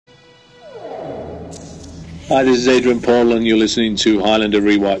Hi, this is Adrian Paul, and you're listening to Highlander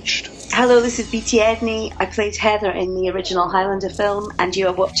Rewatched. Hello, this is BT Edney. I played Heather in the original Highlander film, and you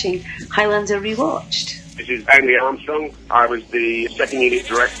are watching Highlander Rewatched. This is Andy Armstrong. I was the second unit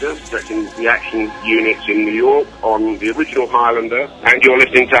director, directing the action units in New York on the original Highlander, and you're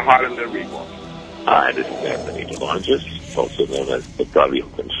listening to Highlander Rewatched. Hi, this is Anthony Delanges, also known as Octavio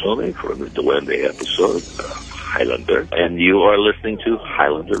Consone, from the Duende episode, Highlander, and you are listening to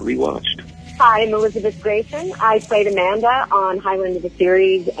Highlander Rewatched. Hi, I'm Elizabeth Grayson. I played Amanda on Highlander the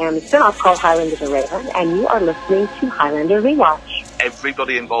series and the spin-off called Highlander the Raven, and you are listening to Highlander Rewatch.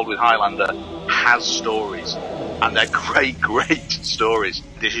 Everybody involved with Highlander has stories, and they're great stories.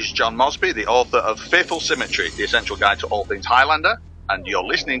 This is John Mosby, the author of Fearful Symmetry, the essential guide to all things Highlander, and you're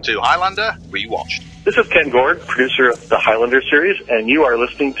listening to Highlander Rewatched. This is Ken Gord, producer of the Highlander series, and you are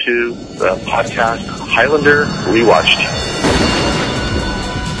listening to the podcast Highlander Rewatched.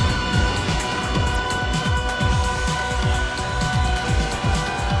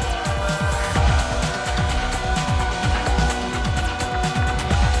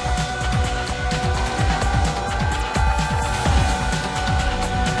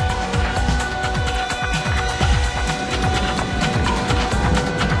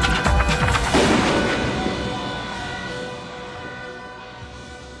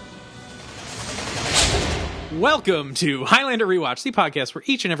 Welcome to Highlander Rewatch, the podcast where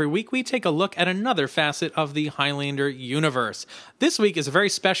each and every week we take a look at another facet of the Highlander universe. This week is a very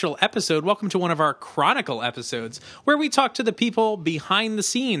special episode. Welcome to one of our Chronicle episodes, where we talk to the people behind the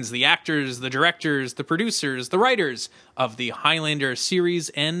scenes, the actors, the directors, the producers, the writers of the Highlander series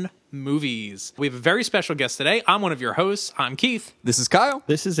and movies. We have a very special guest today. I'm one of your hosts. I'm Keith. This is Kyle.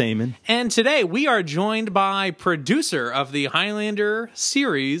 This is Eamon. And today we are joined by producer of the Highlander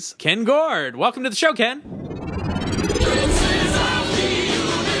series, Ken Gord. Welcome to the show, Ken.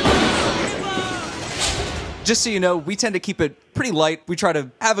 Just so you know, we tend to keep it pretty light. We try to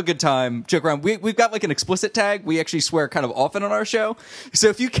have a good time, joke around. We've got like an explicit tag. We actually swear kind of often on our show. So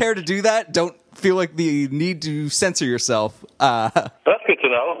if you care to do that, don't feel like the need to censor yourself. That's good to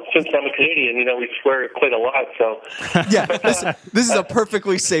know. Since I'm a Canadian, we swear quite a lot, so... Yeah, this is a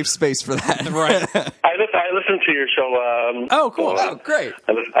perfectly safe space for that. Right. I listen to your show. Oh, cool. Oh, great.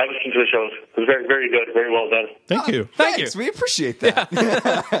 I listen to the show. It was very, very good. Very well done. Thank you. Thanks. We appreciate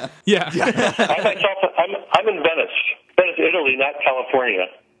that. Yeah. I'm in Venice, Italy, not California.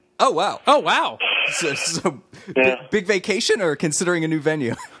 Oh, wow. Oh, wow. So Yeah. big vacation or considering a new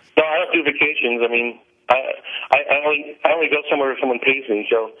venue? No, I don't do vacations. I mean, I only go somewhere if someone pays me.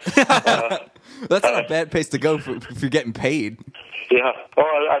 So That's not a bad place to go if you're getting paid. yeah. Well,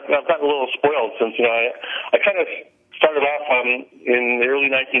 I've gotten a little spoiled since I kind of started off in the early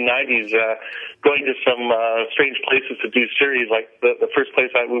 1990s going to some strange places to do series. Like the first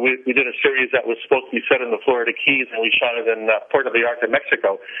place we did a series that was supposed to be set in the Florida Keys, and we shot it in Puerto Vallarta,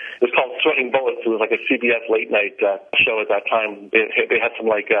 Mexico. It was called Sweating Bullets. It was like a CBS late night show at that time. They had some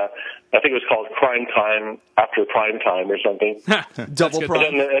I think it was called Crime Time After Prime Time or something. Double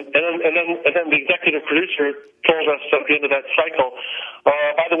prime. And then the executive producer told us at the end of that cycle,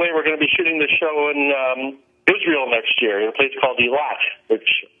 by the way, we're going to be shooting the show in Israel next year in a place called Eilat, which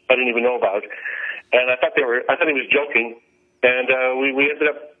I didn't even know about. And I thought he was joking. And we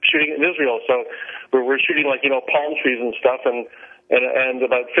ended up shooting in Israel. So we're shooting palm trees and stuff, and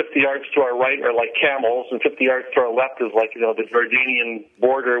about 50 yards to our right are like camels, and 50 yards to our left is the Jordanian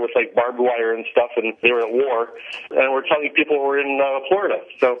border with barbed wire and stuff, and they were at war. And we're telling people we're in Florida.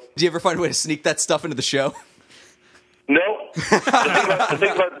 So Do you ever find a way to sneak that stuff into the show? no.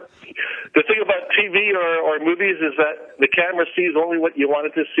 The thing about TV or movies is that the camera sees only what you want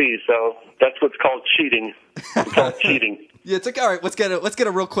it to see, so that's what's called cheating. It's called cheating. Yeah, it's like, all right, let's get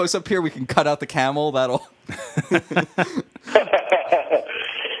a real close up here. We can cut out the camel. That'll.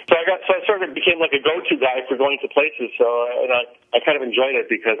 So I sort of became like a go-to guy for going to places. So I kind of enjoyed it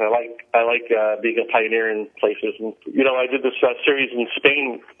because I like being a pioneer in places. And I did this series in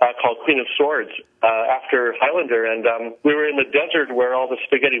Spain called Queen of Swords after Highlander, and we were in the desert where all the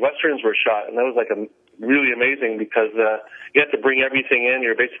spaghetti westerns were shot, and that was really amazing because you have to bring everything in.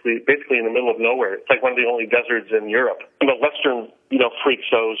 You're basically in the middle of nowhere. It's like one of the only deserts in Europe. I'm a Western freak,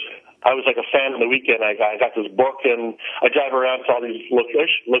 so I was like a fan on the weekend. I got this book, and I drive around to all these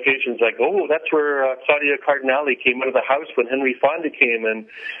locations like, oh, that's where Claudia Cardinale came out of the house when Henry Fonda came, and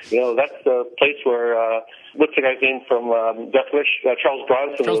that's the place where what's the guy's name from Death Wish? Charles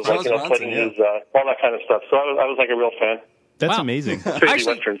Bronson was playing his all that kind of stuff. So I was like a real fan. That's Wow. amazing. Crazy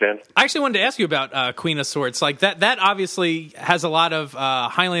Western band. I actually wanted to ask you about Queen of Swords. Like that obviously has a lot of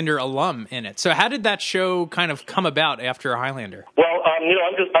Highlander alum in it. So how did that show kind of come about after Highlander? Well, I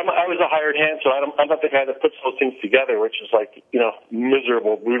was a hired hand, so I'm not the guy that puts those things together, which is like,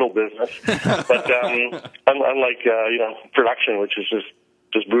 miserable, brutal business. But unlike, production, which is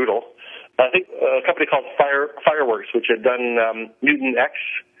just brutal. I think a company called Fireworks, which had done Mutant X,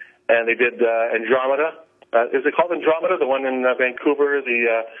 and they did Andromeda. Is it called Andromeda? The one in Vancouver,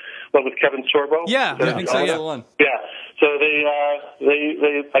 the one with Kevin Sorbo? Yeah, I think so. Yeah. Yeah. So they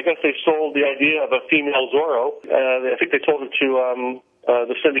I guess they sold the idea of a female Zorro. I think they sold it to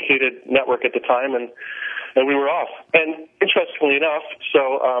the syndicated network at the time, and we were off. And interestingly enough,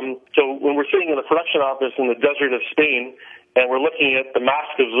 so when we're sitting in the production office in the desert of Spain, and we're looking at the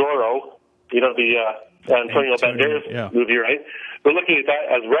Mask of Zorro, the Antonio Banderas movie, right? We're looking at that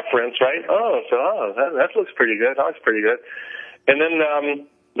as reference, right? That looks pretty good. That looks pretty good. And then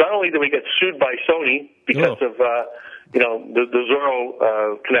not only did we get sued by Sony because of the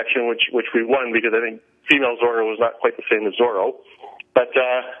Zorro connection, which we won because I think female Zorro was not quite the same as Zorro, but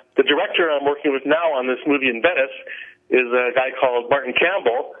the director I'm working with now on this movie in Venice is a guy called Martin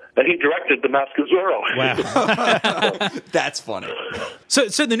Campbell, and he directed The Mask of Zorro. Wow. That's funny.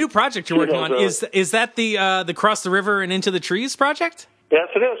 So the new project you're working on, is that the Cross the River and Into the Trees project? Yes,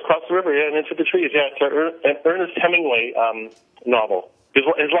 it is. Cross the River, and Into the Trees. Yeah, it's an Ernest Hemingway novel, his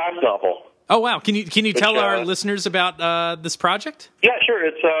last novel. Oh, wow. Can you tell our listeners about this project? Yeah, sure.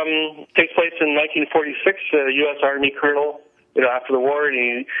 It takes place in 1946, U.S. Army colonel, after the war,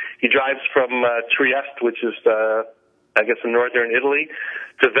 and he drives from Trieste, which is I guess in northern Italy,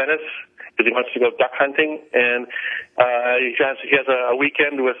 to Venice because he wants to go duck hunting, and he has a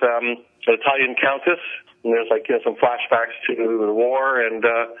weekend with an Italian countess, and there's some flashbacks to the war, and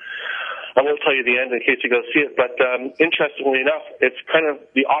I won't tell you the end in case you go see it, but interestingly enough, it's kind of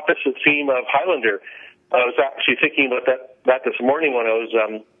the opposite theme of Highlander. I was actually thinking about that this morning when I was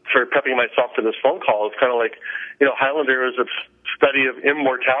sort of prepping myself for this phone call. It's kind of like, Highlander is a study of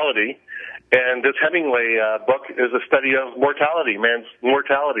immortality, and this Hemingway book is a study of mortality, man's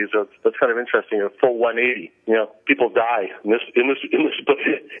mortality. So that's kind of interesting. A full 180. People die in this book,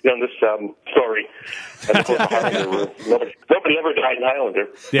 in this story. As opposed to Highlander, nobody ever died in Highlander.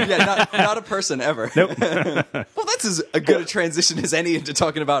 Yeah, not a person ever. Nope. Well, that's as good a transition as any into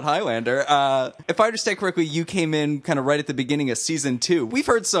talking about Highlander. If I understand correctly, you came in kind of right at the beginning of season 2. We've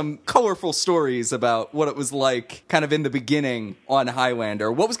heard some colorful stories about what it was like kind of in the beginning on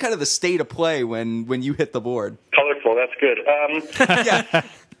Highlander. What was kind of the state of play when you hit the board? Colorful, that's good. Yeah.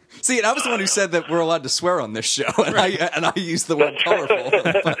 See, and I was the one who said that we're allowed to swear on this show, and I used the word colorful.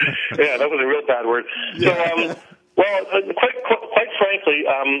 Yeah, that was a real bad word. Yeah. So, quite frankly,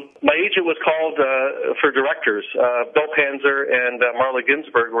 my agent was called for directors. Bill Panzer and Marla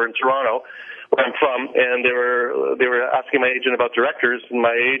Ginsburg were in Toronto, where I'm from, and they were asking my agent about directors, and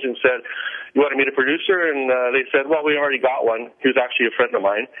my agent said, "You want to meet a producer?" And they said, "Well, we already got one. He was actually a friend of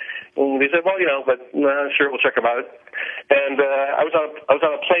mine." And they said, "Well, but sure, we'll check him out." And I was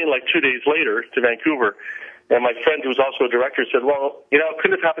on a plane like 2 days later to Vancouver. And my friend, who was also a director, said, "Well,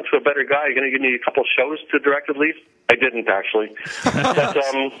 couldn't have happened to a better guy. You're going to give me a couple shows to direct at least?" I didn't, actually. But,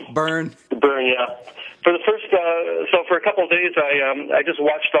 Burn, yeah. For the first, so for a couple of days, I just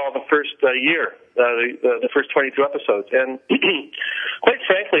watched all the first year, the first 22 episodes, and quite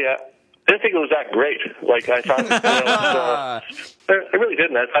frankly, I didn't think it was that great. Like I thought, I really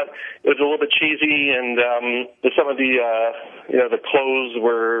didn't. I thought it was a little bit cheesy, and some of the clothes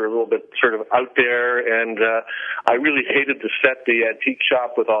were a little bit sort of out there, and I really hated the set, the antique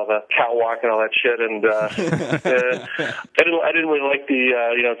shop with all the catwalk and all that shit, and I didn't really like the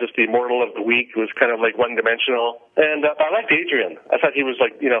just the Immortal of the Week. It was kind of like one dimensional, and I liked Adrian. I thought he was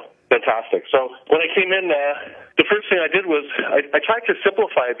fantastic. So when I came in, the first thing I did was I tried to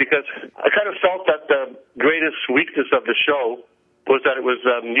simplify it because I kind of felt that the greatest weakness of the show was that it was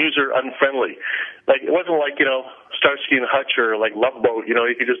user unfriendly. Like it wasn't like Starsky and Hutch or like Love Boat. You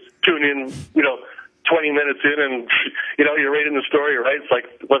could just tune in 20 minutes in and you're right in the story, right? It's like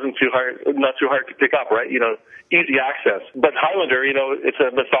it wasn't not too hard to pick up, right? Easy access. But Highlander, it's a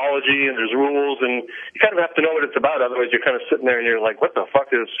mythology and there's rules and you kind of have to know what it's about. Otherwise, you're kind of sitting there and you're like, what the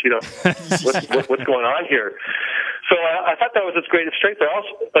fuck is what's going on here? So I thought that was its greatest strength.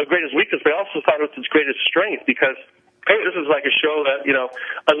 Greatest weakness, but I also thought it was its greatest strength because, hey, this is like a show that,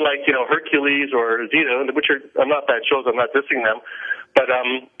 unlike, Hercules or Xena, which are not bad shows, I'm not dissing them, But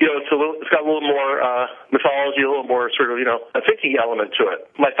it's got a little more mythology, a little more sort of a thinking element to it.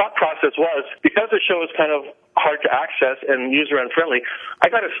 My thought process was, because the show is kind of hard to access and user unfriendly, I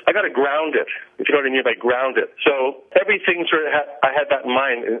got to ground it. If you know what I mean by ground it. So everything sort of I had that in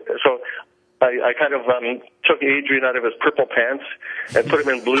mind. So I kind of took Adrian out of his purple pants and put him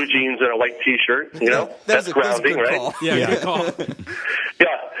in blue jeans and a white T-shirt. That's grounding, right? Call. Yeah, good call.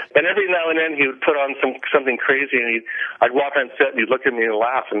 Yeah, and every now and then he would put on something crazy, and I'd walk on set and he'd look at me and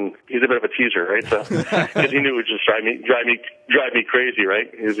laugh, and he's a bit of a teaser, right? So because he knew it would just drive me crazy,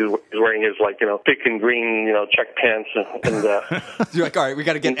 right? He's wearing his pink and green check pants, and you're like, all right, we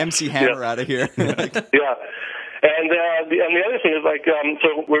got to get MC Hammer out of here. Yeah. And the other thing is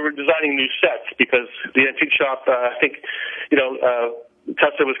so we were designing new sets because the antique shop, I think,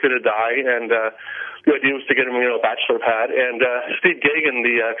 Tessa was going to die, and the idea was to get him, a bachelor pad. And Steve Gagan,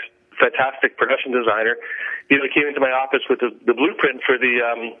 the fantastic production designer, came into my office with the blueprint for the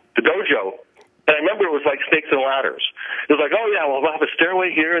dojo. And I remember it was like snakes and ladders. It was like, oh yeah, well, we'll have a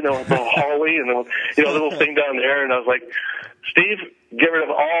stairway here, and then we'll have a hallway, and then a little thing down there. And I was like, Steve, get rid of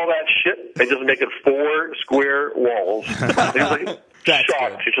all that shit and just make it 4 square walls. And he was like,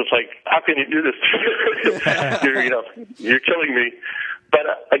 shocked. He's just like, how can you do this? You're killing me. But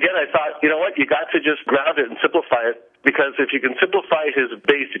again, I thought, you know what, you got to just ground it and simplify it, because if you can simplify his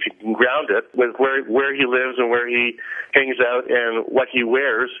base, if you can ground it with where he lives and where he hangs out and what he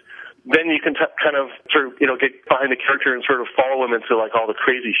wears, then you can kind of sort of, get behind the character and sort of follow him into like all the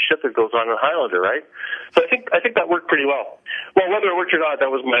crazy shit that goes on in Highlander, right? So I think that worked pretty well. Well, whether it worked or not, that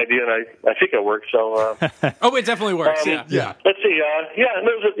was my idea, and I think it worked. So, oh, it definitely works. Yeah. Let's see. And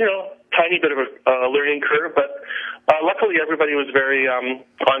there was a tiny bit of a learning curve, but luckily everybody was very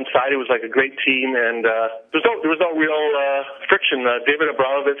on side. It was like a great team, and there was no real friction. David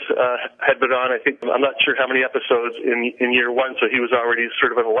Abramovitz had been on, I think, I'm not sure how many episodes in year 1, so he was already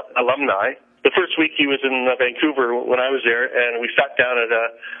sort of an alumni. The first week he was in Vancouver when I was there, and we sat down at a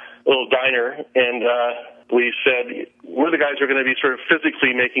little diner, and we said, we're the guys who are going to be sort of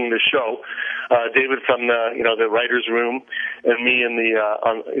physically making the show. David from the writer's room, and me in the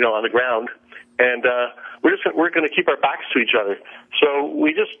on the ground, and we're going to keep our backs to each other. So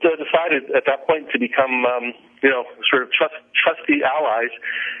we just decided at that point to become sort of trusty allies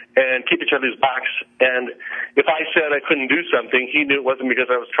and keep each other's backs. And if I said I couldn't do something, he knew it wasn't because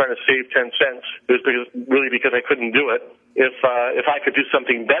I was trying to save 10 cents. It was because I couldn't do it. If I could do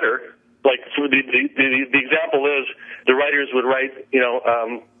something better. Like the example is, the writers would write,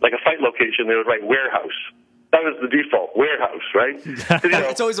 like a fight location, they would write warehouse. That was the default, warehouse, right?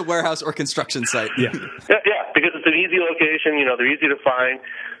 It's always a warehouse or construction site. Yeah, because it's an easy location. They're easy to find.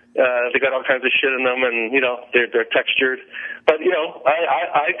 They got all kinds of shit in them, and they're textured. But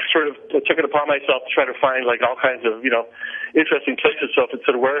I sort of took it upon myself to try to find like all kinds of interesting places. So if it's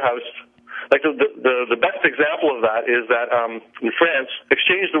a warehouse. Like the best example of that is that in France,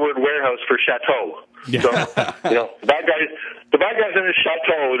 exchange the word warehouse for chateau. Yeah. So the bad guys in his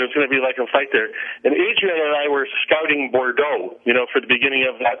chateau, and it's going to be like a fight there. And Adrian and I were scouting Bordeaux, for the beginning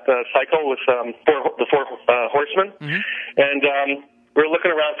of that cycle with the four horsemen, and we were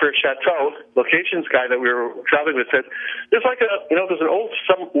looking around for a chateau. Locations guy that we were traveling with said, there's like there's an old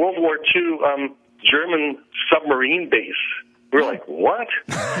World War II German submarine base. We were like, what?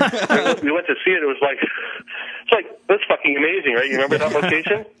 We went to see it. It was like, that's fucking amazing, right? You remember that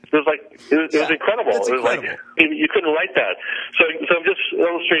location? It was like, it was incredible. It was like, you couldn't write that. So I'm just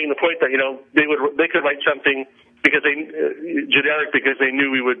illustrating the point that, they could write something because generic because they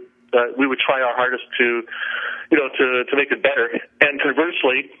knew we would try our hardest to make it better. And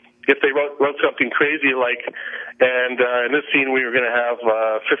conversely, if they wrote something crazy like, and in this scene we were going to have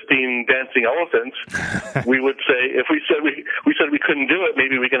 15 dancing elephants, we would say, if we said we couldn't do it,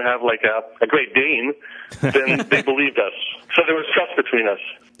 maybe we can have like a Great Dane, then they believed us. So there was trust between us.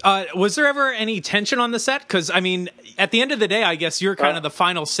 Was there ever any tension on the set? Because, I mean, at the end of the day, I guess you're kind of the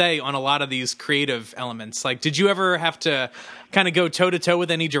final say on a lot of these creative elements. Like, did you ever have to kind of go toe-to-toe with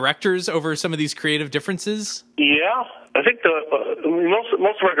any directors over some of these creative differences? Yeah. I think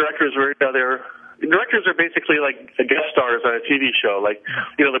most of our directors were directors are basically like guest stars on a TV show. Like,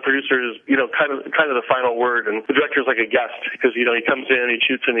 the producer is, kind of the final word, and the director is like a guest because, he comes in, he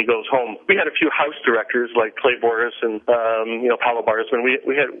shoots, and he goes home. We had a few house directors like Clay Boris and, Paolo Barsman. We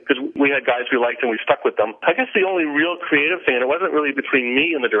had guys we liked and we stuck with them. I guess the only real creative thing, and it wasn't really between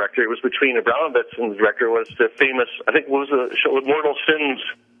me and the director, it was between Abramovitz and the director, was the famous, I think, what was the show, Mortal Sins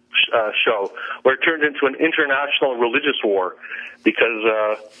show, where it turned into an international religious war because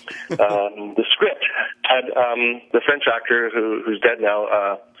the script had the French actor who's dead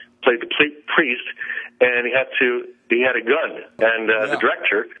now, played the priest, and he had a gun. And the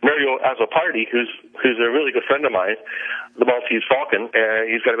director, Mario Azzopardi, who's a really good friend of mine, the Maltese Falcon,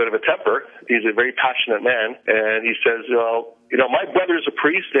 he's got a bit of a temper. He's a very passionate man, and he says, well, my brother's a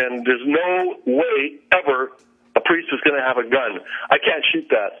priest, and there's no way ever a priest is going to have a gun. I can't shoot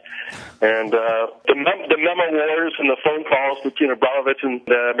that. And the memo wars and the phone calls between Abramovich and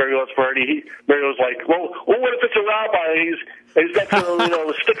Mario Azzopardi, Mario's like, well, what if it's a rabbi? He's got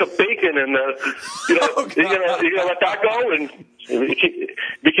a stick of bacon, and you gonna let that go? And it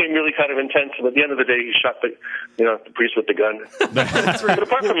became really kind of intense. And at the end of the day, he shot the priest with the gun. That's right. But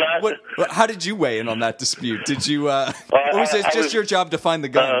apart from that, how did you weigh in on that dispute? Did you? Or was it just your job to find the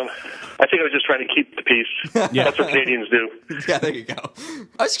gun? I think I was just trying to keep the peace. Yeah. That's what Canadians do. Yeah, there you go.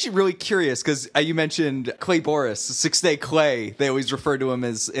 I was actually really curious because you mentioned Clay Boris, 6 Day Clay. They always refer to him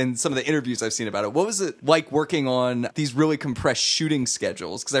as in some of the interviews I've seen about it. What was it like working on these really compressed shooting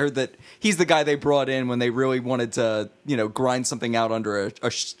schedules? Because I heard that he's the guy they brought in when they really wanted to, grind something out under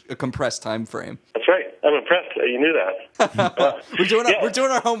a compressed time frame. That's right. I'm impressed. You knew that. We're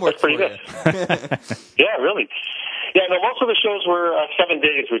doing our homework for you. Yeah, really. Yeah, no, most of the shows were 7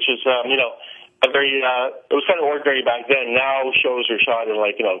 days, which is, a very, it was kind of ordinary back then. Now shows are shot in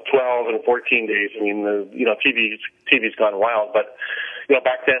 12 and 14 days. I mean, TV's gone wild, but,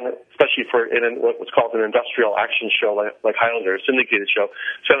 back then, especially in what was called an industrial action show like Highlander, a syndicated show,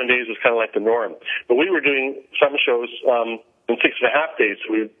 7 days was kind of like the norm. But we were doing some shows, in 6.5 days.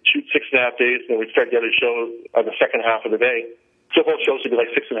 So we'd shoot 6.5 days, and we'd start the other show on the second half of the day. So both shows would be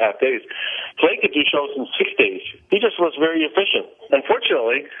like 6.5 days. Clay could do shows in 6 days. He just was very efficient.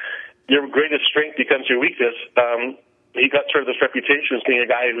 Unfortunately, your greatest strength becomes your weakness. He got sort of this reputation as being a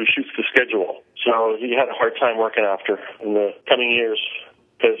guy who shoots the schedule. So he had a hard time working after in the coming years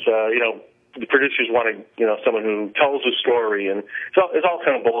because, the producers wanted, someone who tells a story, and it's all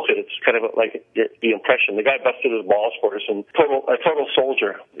kind of bullshit. It's kind of like the impression. The guy busted his balls for us, and a total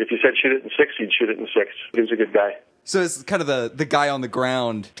soldier. If you said shoot it in 6, he'd shoot it in 6. He was a good guy. So it's kind of the guy on the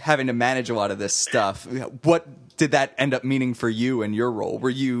ground having to manage a lot of this stuff. What did that end up meaning for you and your role? Were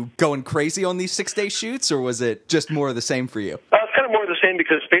you going crazy on these 6-day shoots, or was it just more of the same for you? It's kind of more of the same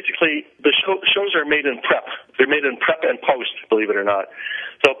because basically the shows are made in prep. They're made in prep and post, believe it or not.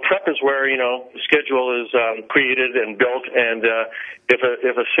 So prep is where, the schedule is created and built, and if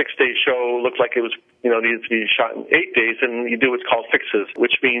a 6-day show looked like it was, needed to be shot in 8 days, then you do what's called fixes,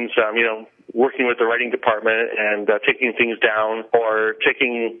 which means, working with the writing department and taking things down, or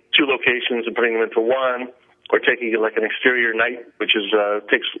taking 2 locations and putting them into one, or taking like an exterior night, which is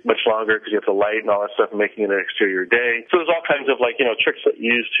takes much longer because you have to light and all that stuff, and making it an exterior day. So there's all kinds of tricks that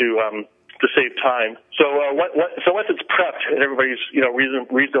you use to save time. So once it's prepped and everybody's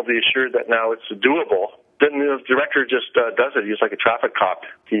reasonably assured that now it's doable, then the director just does it. He's like a traffic cop.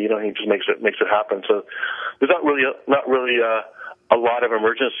 He just makes it happen. So there's not really a lot of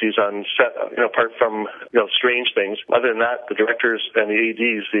emergencies on set, apart from strange things. Other than that, the directors and the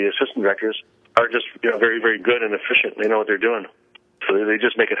ADs, the assistant directors, are just very, very good and efficient. They know what they're doing. So they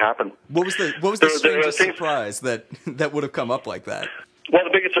just make it happen. What was the strangest surprise that would have come up like that? Well,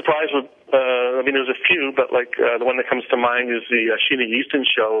 the biggest surprise was, there's a few, but the one that comes to mind is the Sheena Easton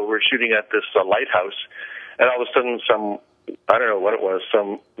show. We're shooting at this lighthouse, and all of a sudden I don't know what it was, I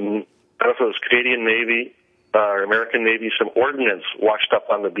don't know if it was Canadian Navy or American Navy, some ordnance washed up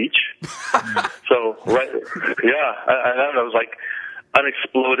on the beach. So, I don't know, it was like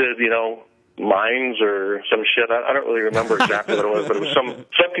unexploded, mines or some shit. I don't really remember exactly what it was, but it was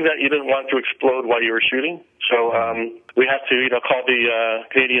something that you didn't want to explode while you were shooting. So we had to, call the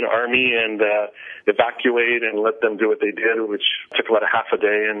Canadian Army and evacuate and let them do what they did, which took about a half a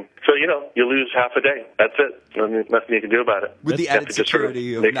day. And so, you lose half a day. That's it. Nothing you can do about it. With the added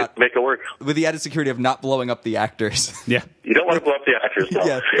security of make it work. With the added security of not blowing up the actors. Yeah. You don't want to blow up the actors. No.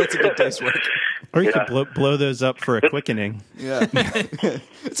 Yeah, that's a good day's work. Or you could blow those up for a quickening. Yeah.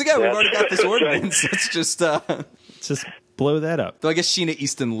 It's we've already got this ordinance. Let's just blow that up. Though I guess Sheena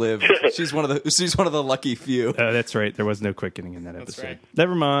Easton lived. She's one of the lucky few. That's right. There was no quickening in that episode. Right.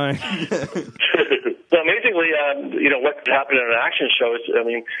 Never mind. So amazingly, what happened in an action show is,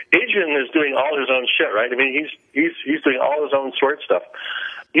 Adrian is doing all his own shit, right? He's doing all his own sword stuff.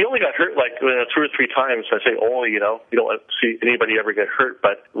 He only got hurt 2 or 3 times. I say only, you don't want to see anybody ever get hurt.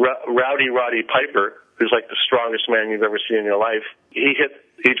 But Rowdy Roddy Piper, who's like the strongest man you've ever seen in your life, he hit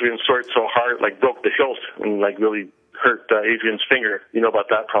Adrian's sword so hard, broke the hilt and really hurt Adrian's finger. You know about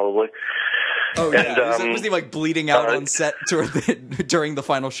that probably. Oh yeah, and, was he bleeding out on set during the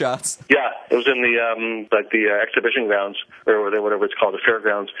final shots? Yeah, it was in the the exhibition grounds or whatever it's called, the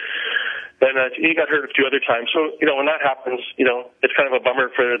fairgrounds. And he got hurt a few other times. So, when that happens, it's kind of a bummer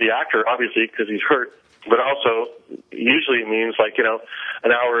for the actor, obviously, because he's hurt. But also, usually it means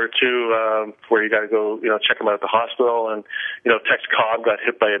an hour or two where you got to go, check him out at the hospital. And, Tex Cobb got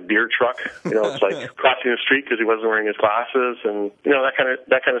hit by a beer truck. It's like crossing the street because he wasn't wearing his glasses. And, that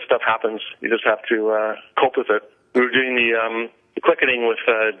kind of stuff happens. You just have to cope with it. We were doing the quickening with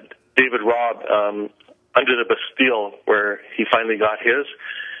David Robb under the Bastille, where he finally got his.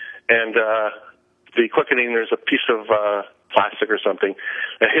 And the quickening, there's a piece of plastic or something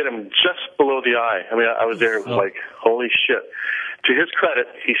that hit him just below the eye. I mean, I was there. It was like, holy shit. To his credit,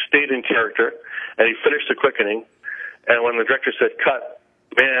 he stayed in character, and he finished the quickening. And when the director said, cut,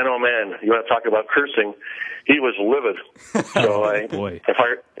 man, oh man, you want to talk about cursing, he was livid. So I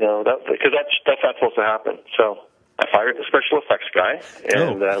fired, because that's not supposed to happen. So I fired the special effects guy,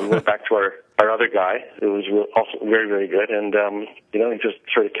 and we went back to our other guy, who was also very, very good, and, he just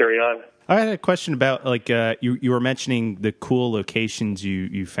sort of carried on. I had a question about, you were mentioning the cool locations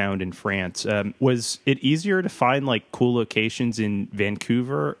you found in France. Was it easier to find, cool locations in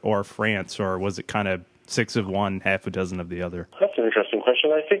Vancouver or France, or was it kind of 6 of one, half a dozen of the other? That's an interesting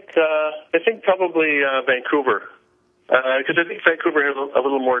question. I think probably Vancouver. Because I think Vancouver has a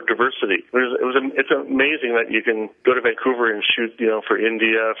little more diversity. It's amazing that you can go to Vancouver and shoot, for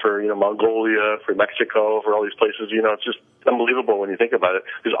India, for Mongolia, for Mexico, for all these places. It's just unbelievable when you think about it.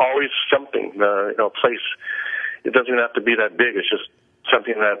 There's always something, a place. It doesn't even have to be that big. It's just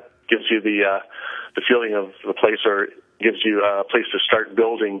something that gives you the feeling of the place, or gives you a place to start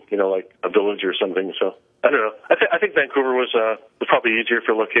building, like a village or something. So I don't know. I think Vancouver was probably easier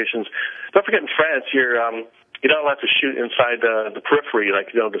for locations. Don't forget, in France, you're not allowed to shoot inside the periphery,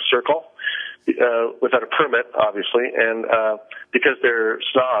 the circle, without a permit, obviously. And because they're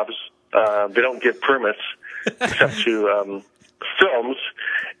snobs, they don't give permits except to films.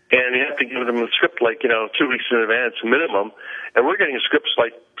 And you have to give them a script 2 weeks in advance minimum. And we're getting scripts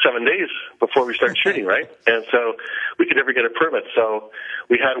 7 days before we start shooting, right? And so we could never get a permit. So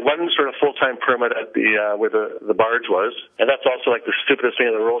we had one sort of full-time permit at the where the barge was. And that's also the stupidest thing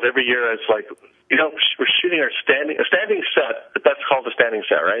in the world. Every year it's we're shooting a standing set, but that's called a standing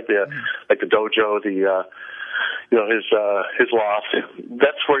set, right? The dojo, his loft.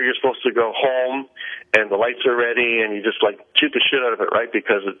 That's where you're supposed to go home, and the lights are ready, and you just shoot the shit out of it, right?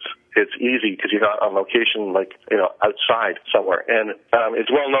 Because it's easy because you're not on location, outside somewhere. And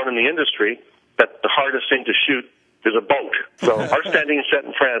it's well known in the industry that the hardest thing to shoot is a boat. So our standing set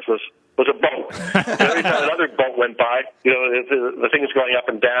in France was a boat. So every time another boat went by, the thing's going up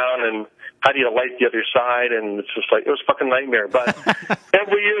and down, and how do you light the other side? And it's just it was a fucking nightmare. But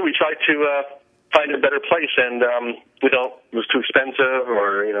every year we try to find a better place, and it was too expensive,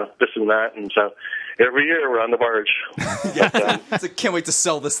 or this and that, and so every year we're on the barge. I can't wait to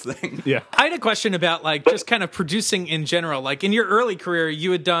sell this thing. Yeah, I had a question about just kind of producing in general. In your early career,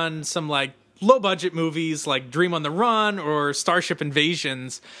 you had done some low budget movies like Dream on the Run or Starship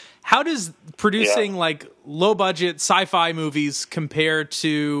Invasions. How does producing low budget sci-fi movies compare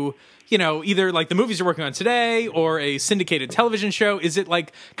to either the movies you're working on today or a syndicated television show? Is it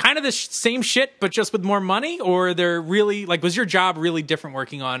kind of the same shit, but just with more money? Or they're really was your job really different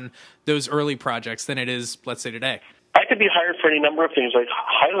working on those early projects than it is, let's say, today? I could be hired for any number of things.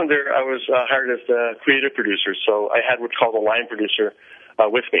 Highlander, I was hired as the creative producer. So I had what's called a line producer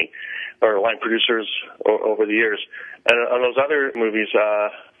with me, or line producers over the years. And on those other movies,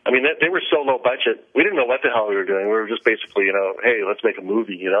 they were so low budget. We didn't know what the hell we were doing. We were just basically, hey, let's make a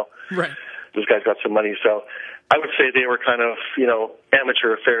movie, Right. This guy's got some money. So I would say they were kind of,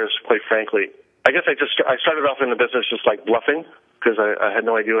 amateur affairs, quite frankly. I guess I started off in the business just bluffing, because I had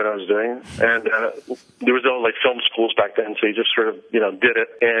no idea what I was doing. And there was no film schools back then, so you just sort of, did it.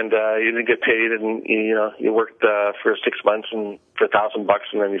 And you didn't get paid, and, you worked for 6 months and for $1,000,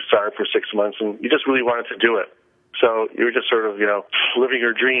 and then you started for 6 months, and you just really wanted to do it. So you were just sort of, living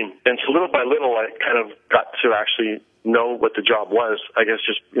your dream. And so little by little, I kind of got to actually know what the job was, I guess,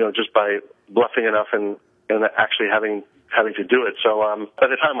 just by bluffing enough and actually having to do it. So by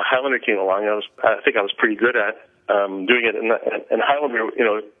the time Highlander came along, I think I was pretty good at doing it. And Highlander,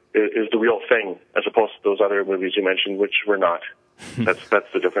 is the real thing, as opposed to those other movies you mentioned, which were not. That's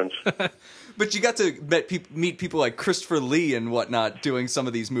the difference. But you got to meet people like Christopher Lee and whatnot doing some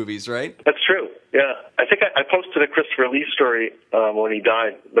of these movies, right? That's true. Yeah, I think I posted a Christopher Lee story when he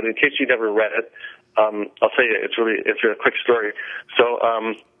died. But in case you never read it, I'll tell you it's a quick story. So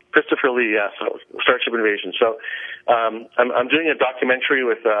Christopher Lee, so Starship Invasion. So I'm doing a documentary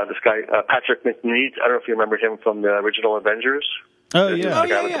with this guy Patrick McNeid. I don't know if you remember him from the original Avengers. Oh yeah, the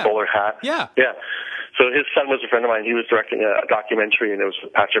guy with the bowler hat. Yeah. Yeah. So his son was a friend of mine. He was directing a documentary, and it was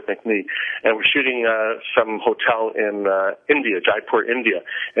with Patrick McNee. And we're shooting some hotel in India, Jaipur, India.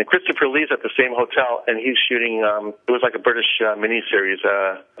 And Christopher Lee's at the same hotel, and he's shooting, it was like a British miniseries.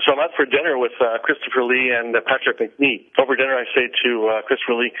 So I'm out for dinner with Christopher Lee and Patrick McNee. Over dinner, I say to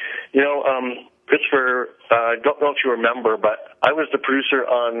Christopher Lee, Christopher, I don't know if you remember, but I was the producer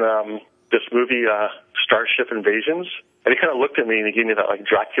on this movie, Starship Invasions. And he kind of looked at me and he gave me that like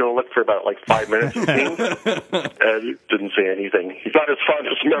Dracula look for about 5 minutes. It seemed. And didn't say anything. He's not as fond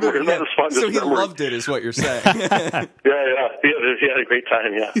as memory. Not as fond so as he memory. loved it, is what you're saying. Yeah. He had a great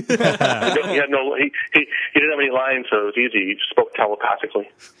time. Yeah. He didn't have any lines, so it was easy. He spoke telepathically.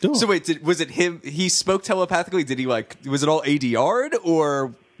 So wait, was it him? He spoke telepathically. Did he was it all ADR'd,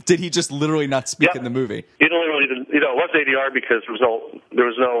 or did he just literally not speak in the movie? He literally didn't. It was ADR because there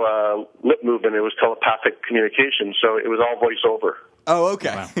was no lip movement. It was telepathic communication, so it was all voiceover. Oh,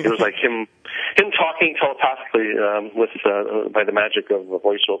 okay. Wow. It was like him talking telepathically by the magic of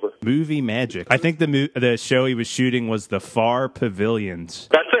voiceover. Movie magic. I think the show he was shooting was The Far Pavilions.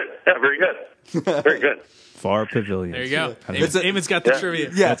 That's it. Yeah, very good. Very good. Far Pavilions. There you go. Yeah. Eamon's got the trivia.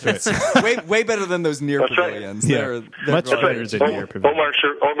 Yeah, That's right. way better than those near That's right. pavilions. Yeah. They're Much great. better than near pavilions.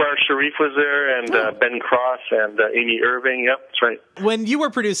 Omar Sharif was there, and Ben Cross, and Amy Irving. Yep, that's right. When you were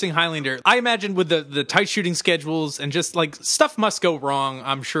producing Highlander, I imagine with the tight shooting schedules and just stuff must go wrong.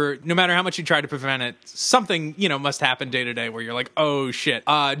 I'm sure no matter how much you try to prevent it, something must happen day to day where you're like, oh shit.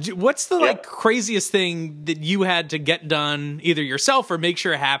 What's the craziest thing that you had to get done either yourself or make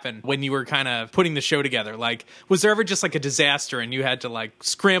sure it happened when you were kind of putting the show together? Was there ever just a disaster and you had to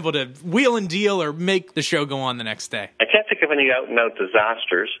scramble to wheel and deal or make the show go on the next day? I can't think of any out and out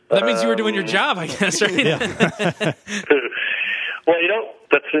disasters. That means you were doing your job, I guess, right? Yeah. Well,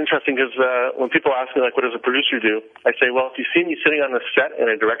 that's interesting because when people ask me, what does a producer do? I say, well, if you see me sitting on the set in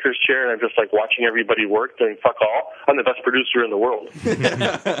a director's chair and I'm just watching everybody work doing fuck all, I'm the best producer in the world.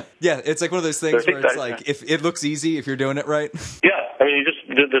 Yeah, it's one of those things where it's if it looks easy, if you're doing it right. Yeah, I mean,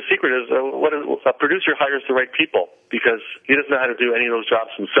 the secret is a producer hires the right people because he doesn't know how to do any of those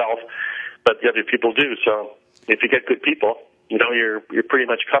jobs himself, but the other people do. So if you get good people, you're pretty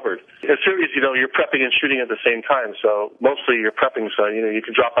much covered. In series, you're prepping and shooting at the same time, so mostly you're prepping, so, you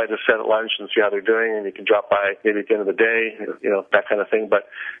can drop by the set at lunch and see how they're doing, and you can drop by maybe at the end of the day, that kind of thing, but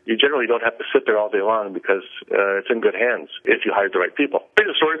you generally don't have to sit there all day long because it's in good hands if you hired the right people. Ring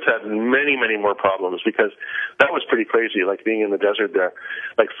of Swords had many, many more problems because that was pretty crazy, being in the desert there.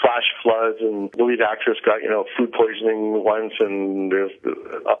 Flash floods, and the lead actress got, food poisoning once, and it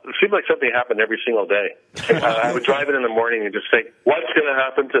seemed like something happened every single day. I would drive in the morning and just think, what's going to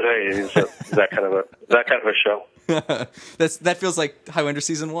happen today? And so that kind of a show. That feels like Highlander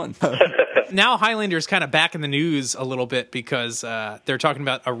season 1. Now Highlander's kind of back in the news a little bit because they're talking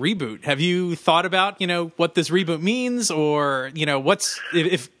about a reboot. Have you thought about what this reboot means, or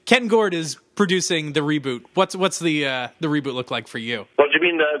if Ken Gord is producing the reboot, what's the reboot look like for you? Well, do you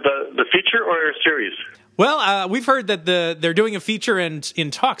mean the feature or a series? Well, we've heard that they're doing a feature and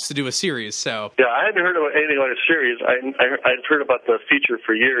in talks to do a series. So yeah, I hadn't heard about anything about a series. I'd heard about the feature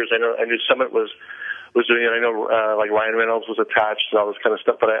for years. I knew Summit was doing it. I know Ryan Reynolds was attached and all this kind of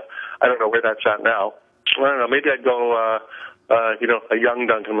stuff, but I don't know where that's at now. I don't know. Maybe I'd go a young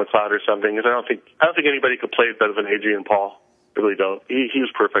Duncan MacLeod or something, because I don't think anybody could play it better than Adrian Paul. I really don't. He was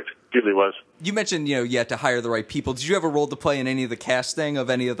perfect. He really was. You mentioned, you had to hire the right people. Did you have a role to play in any of the casting of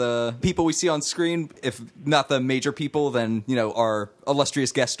any of the people we see on screen? If not the major people, then, our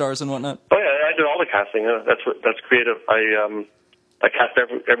illustrious guest stars and whatnot? Oh, yeah, I did all the casting. That's creative. I cast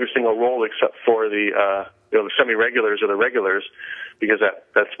every single role except for the semi-regulars or the regulars, because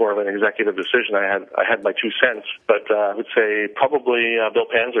that's more of an executive decision. I had my 2 cents, but I would say probably Bill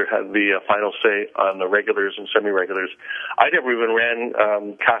Panzer had the final say on the regulars and semi-regulars. I never even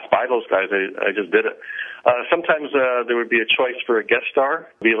ran cast by those guys. I just did it. Sometimes there would be a choice for a guest star,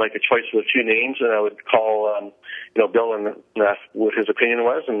 be like a choice with a few names, and I would call Bill and ask what his opinion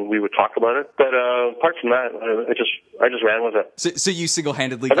was, and we would talk about it. But apart from that, I just ran with it. So you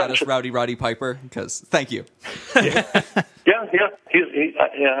single-handedly got us Roddy Piper? Because thank you. Yeah,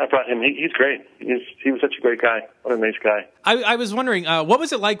 I brought him. He's great. He was such a great guy. What a nice guy. I was wondering, what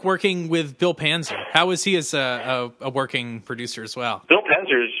was it like working with Bill Panzer? How was he as a working producer as well? Bill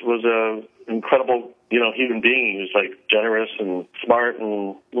Panzer was an incredible, human being. He was generous and smart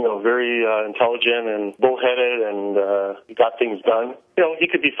and very intelligent and bullheaded, and he got things done. He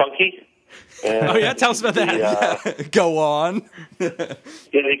could be funky. And oh yeah, tell us about that. Go on. He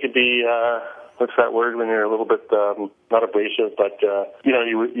could be. What's that word when you're a little bit not abrasive, but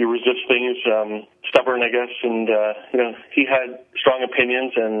you resist things, stubborn, I guess. And he had strong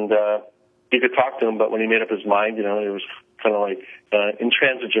opinions, and you could talk to him, but when he made up his mind, it was kind of like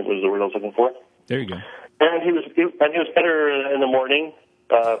intransigent was the word I was looking for. There you go. And he was better in the morning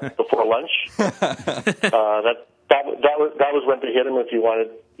before lunch. That was when to hit him if you wanted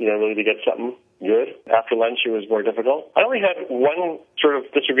really to get something good. After lunch, it was more difficult. I only had one sort of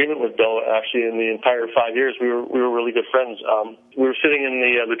disagreement with Bill actually in the entire 5 years. We were really good friends. We were sitting in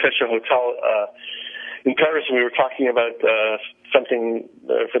the Lutetia Hotel in Paris, and we were talking about something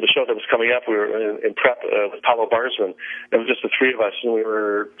for the show that was coming up. We were in prep with Paolo Barzman. It was just the three of us, and we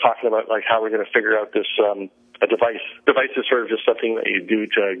were talking about like how we're going to figure out this a device. Device is sort of just something that you do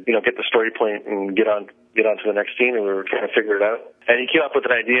to get the story point and get on to the next scene. And we were trying to figure it out. And he came up with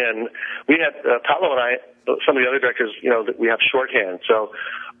an idea, and we had Paolo and I, some of the other directors, we have shorthand. So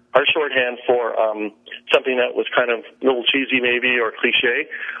our shorthand for something that was kind of a little cheesy maybe or cliche,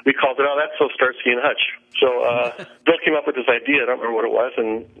 we called it, that's so Starsky and Hutch. So Bill came up with this idea, I don't remember what it was,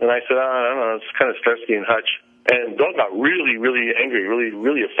 and I said, I don't know, it's kind of Starsky and Hutch. And Bill got really, really angry, really,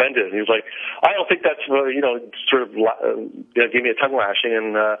 really offended. And he was like, I don't think that's, sort of gave me a tongue lashing.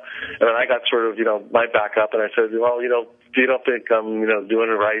 And then I got sort of, my back up, and I said, well, if you don't think I'm,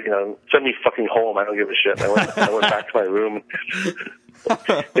 doing it right, send me fucking home. I don't give a shit. I went back to my room.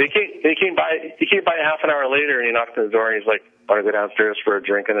 And he came by a half an hour later, and he knocked on the door, and he's like, want to go downstairs for a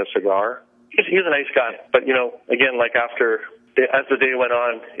drink and a cigar? He's a nice guy. But, again, like as the day went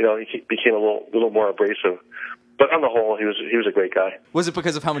on, he became a little more abrasive. But on the whole, he was a great guy. Was it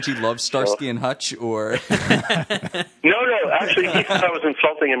because of how much he loved Starsky and Hutch, or? No. Actually, he thought I was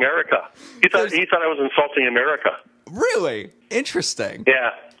insulting America. He thought I was insulting America. Really? Interesting.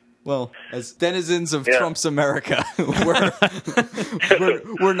 Yeah. Well, as denizens of Trump's America,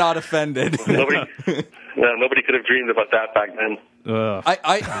 we're not offended. Nobody could have dreamed about that back then. I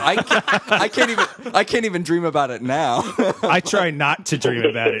can't even dream about it now. I try not to dream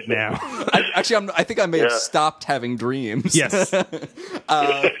about it now. I think I may have stopped having dreams. Yes.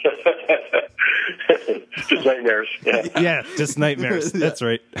 Just nightmares. Yeah, just nightmares. That's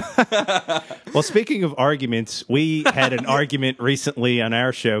right. Well, speaking of arguments, we had an argument recently on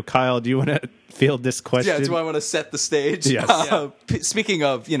our show. Kyle, do you want to field this question? Yeah, do I want to set the stage? Yes. Speaking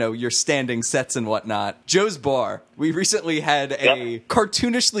of, your standing sets and whatnot, Joe's Bar, we recently had a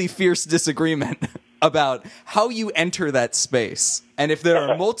cartoonishly fierce disagreement about how you enter that space and if there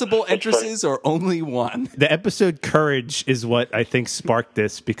are multiple entrances or only one. The episode Courage is what I think sparked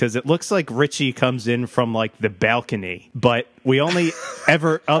this, because it looks like Richie comes in from like the balcony, but we only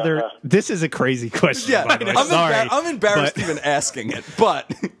ever this is a crazy question. Yeah, by the way. Sorry, I'm embarrassed even asking it,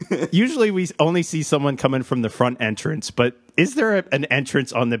 but usually we only see someone coming from the front entrance, but is there an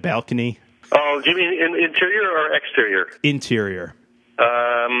entrance on the balcony? Oh, do you mean interior or exterior? Interior.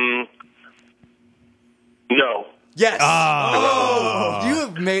 No. Yes. Oh,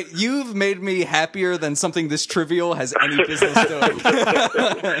 you've made me happier than something this trivial has any business doing.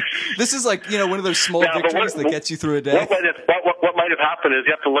 This is like one of those small victories that gets you through a day. What might have happened is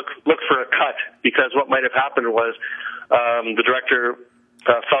you have to look for a cut, because what might have happened was the director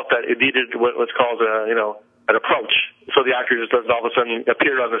felt that it needed what's called an approach. So the actor just doesn't all of a sudden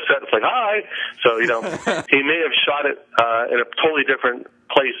appear on the set. It's like, hi. So, he may have shot it in a totally different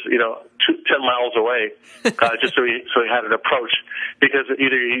place, 10 miles away, just so he had an approach, because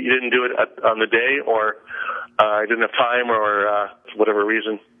either he didn't do it on the day, or he didn't have time, or whatever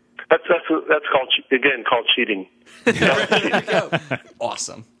reason. That's called cheating.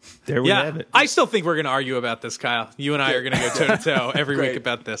 Awesome. There we have it. I still think we're going to argue about this, Kyle. You and I are going to go toe to toe every week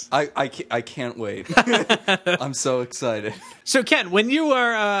about this. I can't wait. I'm so excited. So, Ken, when you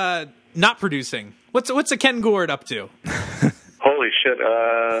are not producing, what's a Ken Gord up to? Holy shit.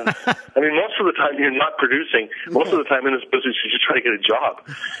 Most of the time you're not producing. Most of the time in this business you're just trying to get a job.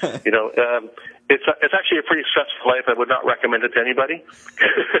 It's actually a pretty stressful life. I would not recommend it to anybody.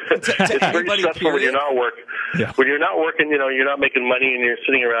 It's very stressful when you're not working. Yeah. When you're not working, you're not making money, and you're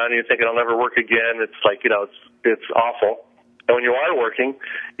sitting around and you're thinking, I'll never work again. It's like, it's awful. And when you are working,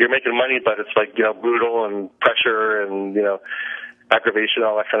 you're making money, but it's like, brutal and pressure and, aggravation,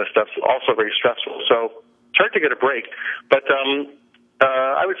 all that kind of stuff. It's also very stressful. So it's hard to get a break. But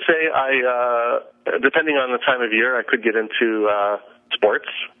I would say depending on the time of year, I could get into sports,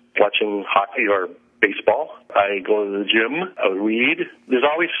 watching hockey or baseball. I go to the gym. I would read. There's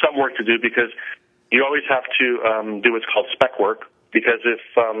always some work to do, because you always have to do what's called spec work, because if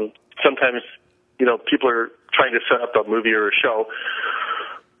sometimes people are trying to set up a movie or a show,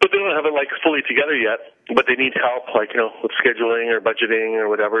 but they don't have it fully together yet, but they need help with scheduling or budgeting or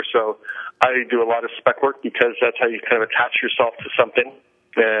whatever. So I do a lot of spec work, because that's how you kind of attach yourself to something.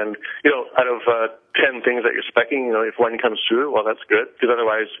 And, out of 10 things that you're speccing, if one comes through, well, that's good. Because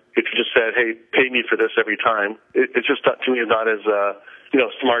otherwise, if you just said, hey, pay me for this every time, it's just not, to me, not as,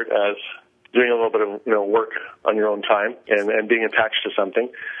 smart as doing a little bit of, work on your own time and being attached to something.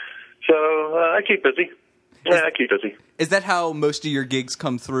 So I keep busy. Yeah, I keep busy. Is that how most of your gigs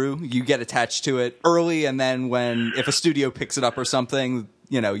come through? You get attached to it early, and then if a studio picks it up or something,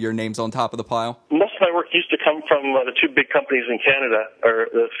 your name's on top of the pile? Most of my work used to come from the two big companies in Canada, or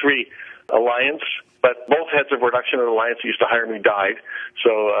the three, Alliance, but both heads of production at Alliance that used to hire me died,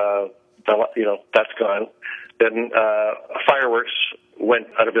 so, that's gone. Then Fireworks went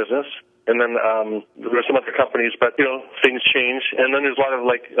out of business. And then there were some other companies, but, things change. And then there's a lot of,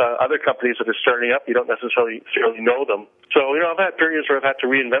 other companies that are starting up. You don't necessarily know them. So, I've had periods where I've had to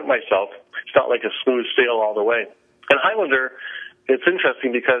reinvent myself. It's not like a smooth sail all the way. And Highlander, it's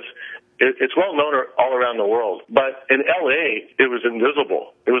interesting because it's well known all around the world. But in L.A., it was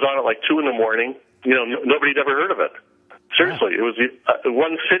invisible. It was on at 2 in the morning. Nobody'd ever heard of it. Seriously, it was the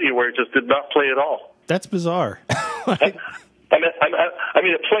one city where it just did not play at all. That's bizarre. I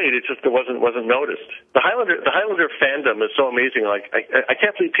mean, it played. It just wasn't noticed. The Highlander fandom is so amazing. I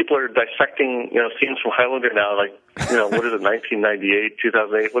can't believe people are dissecting scenes from Highlander now. What is it? 1998,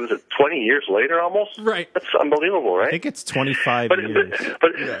 2008. What is it? 20 years later, almost. Right. That's unbelievable, right? I think it's 25 years.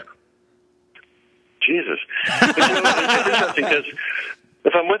 But Jesus, it's interesting because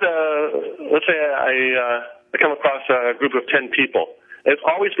if I'm with let's say I come across a group of 10 people. It's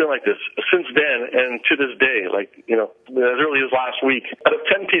always been like this since then and to this day, as early as last week. Out of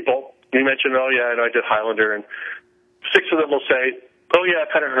 10 people, you mentioned, oh, yeah, I did Highlander, and 6 of them will say, oh, yeah, I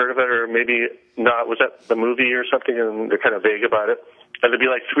kind of heard of it, or maybe not. Was that the movie or something? And they're kind of vague about it. And there'd be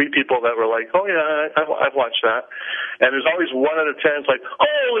 3 people that were like, oh, yeah, I've watched that. And there's always 1 out of 10 that's like,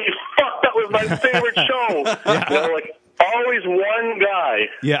 holy fuck, that was my favorite show. Always one guy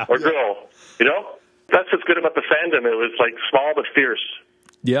or girl, That's what's good about the fandom. It was small but fierce.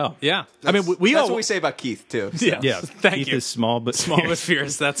 Yeah. I mean, that's what we say about Keith too. So. Yeah. Thank Keith you. Is small but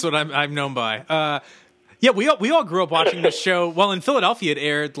fierce. That's what I'm known by. We all grew up watching this show. Well, in Philadelphia, it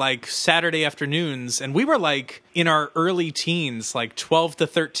aired Saturday afternoons, and we were in our early teens, 12 to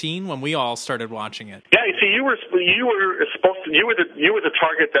 13, when we all started watching it. Yeah, you see, you were the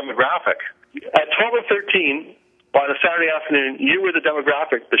target demographic at 12 and 13. On a Saturday afternoon, you were the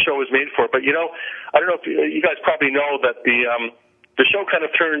demographic the show was made for. But, I don't know if you guys probably know that the show kind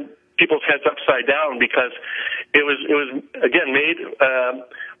of turned people's heads upside down because it was again, made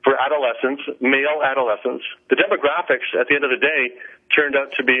for adolescents, male adolescents. The demographics, at the end of the day, turned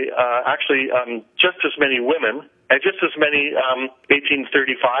out to be just as many women and just as many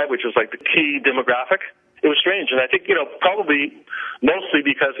 1835, which is the key demographic. It was strange, and I think, probably mostly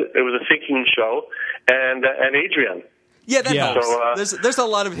because it was a thinking show, and Adrian. Yeah, that helps. So, there's a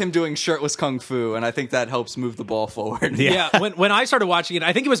lot of him doing shirtless kung fu, and I think that helps move the ball forward. Yeah. When I started watching it,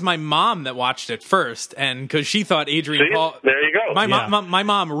 I think it was my mom that watched it first, and because she thought Adrian Paul. There you go. My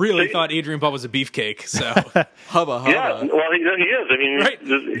mom really thought Adrian Paul was a beefcake. So hubba. Yeah, well, he is. I mean,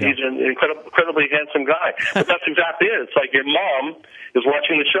 he's an incredibly handsome guy. But that's exactly it. It's like your mom is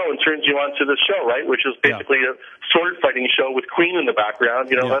watching the show and turns you on to the show, right? Which is basically a sword fighting show with Queen in the background.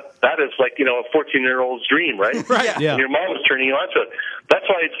 That is a 14-year-old's dream, right? Right. Yeah. And your mom is turning you on to it. That's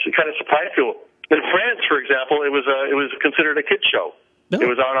why it's kind of surprised people. In France, for example, it was considered a kids show. No. It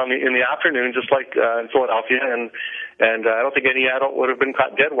was on in the afternoon, just like in Philadelphia, and I don't think any adult would have been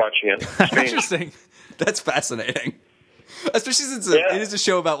caught dead watching it. Interesting. That's fascinating. Especially since it is a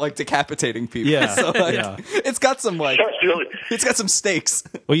show about decapitating people. Yeah. So it's got some it's got some stakes.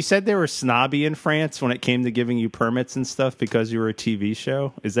 Well, you said they were snobby in France when it came to giving you permits and stuff because you were a TV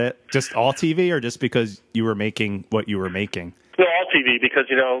show. Is that just all TV or just because you were making what you were making? No, all TV because,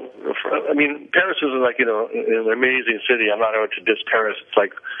 Paris is an amazing city. I'm not out to diss Paris. It's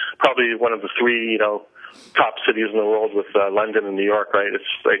probably one of the 3, top cities in the world with London and New York, right?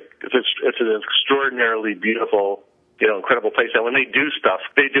 It's an extraordinarily beautiful, incredible place. And when they do stuff,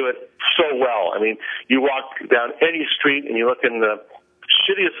 they do it so well. I mean, you walk down any street and you look in the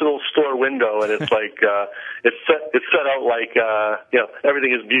shittiest little store window, and it's it's set out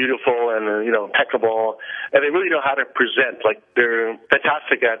everything is beautiful and impeccable, and they really know how to present. They're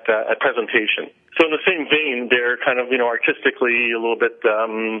fantastic at presentation. So in the same vein, they're kind of artistically a little bit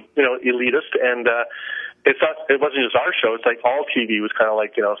elitist, and it wasn't just our show. It's all TV was kind of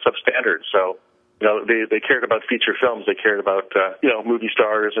substandard. So. They cared about feature films. They cared about, movie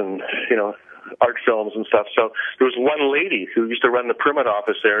stars and, art films and stuff. So there was one lady who used to run the permit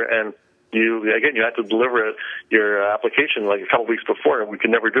office there, and you had to deliver your application like a couple weeks before, and we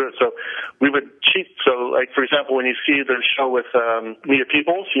could never do it. So we would cheat. So, like, for example, when you see the show with Mia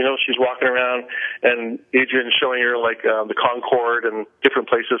Peoples, she's walking around and Adrian's showing her, like, the Concorde and different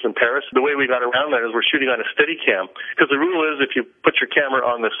places in Paris. The way we got around that is we're shooting on a Steadicam, because the rule is if you put your camera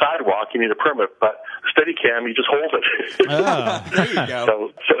on the sidewalk, you need a permit, but Steadicam, you just hold it. There you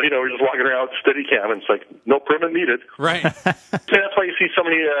go. So we're just walking around with Steadicam, and it's like, no permit needed. Right. So that's why you see so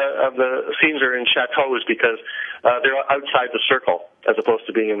many of the scenes are in chateaus, because they're outside the circle as opposed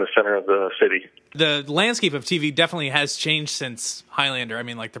to being in the center of the city. The landscape of TV definitely has changed since Highlander. I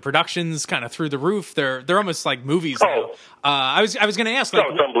mean, like, the production's kind of through the roof. They're almost like movies now. I was going to ask, like,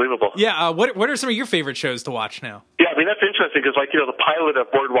 it's unbelievable. Yeah, what are some of your favorite shows to watch now? Yeah, I mean, that's interesting because, like, the pilot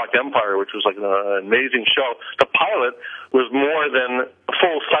of Boardwalk Empire, which was like an amazing show, the pilot was more than a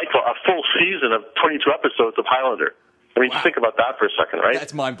full season of 22 episodes of Highlander. I mean, just think about that for a second, right?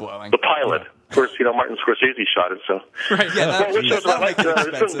 That's mind-blowing. The pilot. Of course, Martin Scorsese shot it, so. Right, yeah. Which shows I like?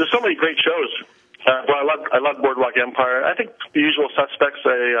 There's so many great shows. I love Boardwalk Empire. I think The Usual Suspects.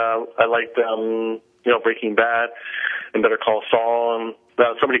 I liked, Breaking Bad and Better Call Saul, and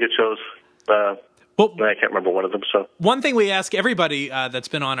so many good shows. Well, I can't remember one of them. So one thing we ask everybody that's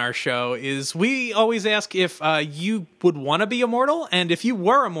been on our show is we always ask if you would want to be immortal, and if you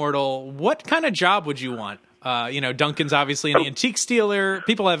were immortal, what kind of job would you want? Duncan's obviously an antique stealer.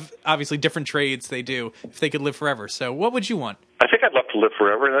 People have obviously different trades they do if they could live forever. So what would you want? I think I'd love to live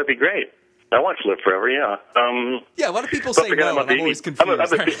forever. That'd be great. I want to live forever, yeah. Yeah, a lot of people say no. I'm always confused. I'm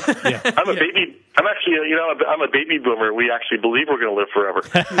a baby. I'm actually, I'm a baby boomer. We actually believe we're going to live forever.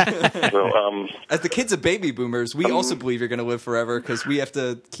 So, as the kids of baby boomers, we also believe you're going to live forever because we have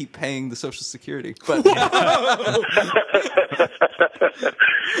to keep paying the Social Security. But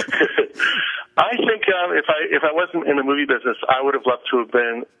I think if I wasn't in the movie business, I would have loved to have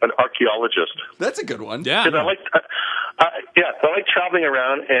been an archaeologist. That's a good one. Yeah. Because I like traveling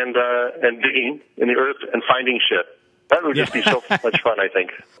around and digging in the earth and finding shit. That would just be so much fun, I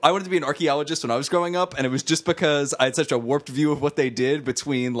think. I wanted to be an archaeologist when I was growing up, and it was just because I had such a warped view of what they did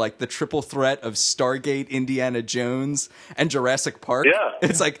between, like, the triple threat of Stargate, Indiana Jones, and Jurassic Park. Yeah.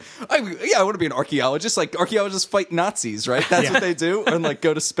 It's like, I want to be an archaeologist. Like, archaeologists fight Nazis, right? That's what they do, and, like,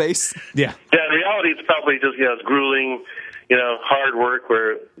 go to space. Yeah. Yeah, in reality, it's probably just, it's grueling, hard work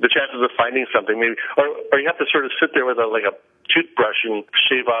where the chances of finding something, maybe, or you have to sort of sit there with a toothbrush and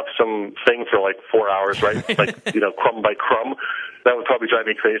shave off some thing for like 4 hours, right? Like, crumb by crumb. That would probably drive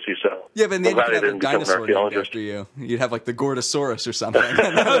me crazy. So yeah, but then you could have a dinosaur named after you. You'd have like the Gordosaurus or something,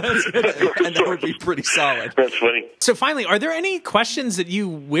 and that would be pretty solid. That's funny. So finally, are there any questions that you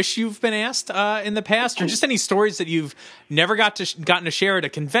wish you've been asked in the past, or just any stories that you've never gotten to share at a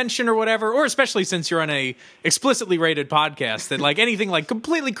convention or whatever, or especially since you're on a explicitly rated podcast, that like anything like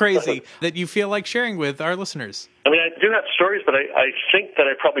completely crazy that you feel like sharing with our listeners? I mean, I do have stories, but I think that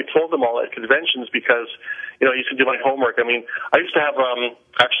I probably told them all at conventions because, I used to do my homework. I mean, I used to have a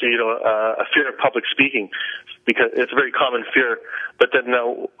fear of public speaking because it's a very common fear. But then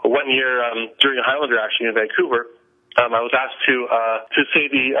 1 year during a Highlander action in Vancouver, I was asked to say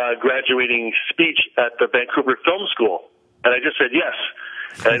the graduating speech at the Vancouver Film School, and I just said yes,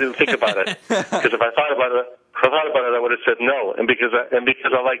 and I didn't think about it because if I thought about it, I would have said no, and because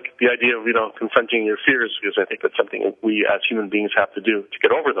I like the idea of confronting your fears, because I think that's something we as human beings have to do to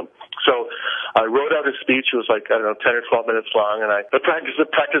get over them. So I wrote out a speech. It was like 10 or 12 minutes long, and I practiced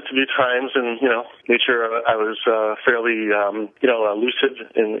a few times, and made sure I was fairly lucid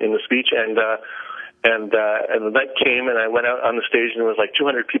in the speech, and the night came, and I went out on the stage, and there was like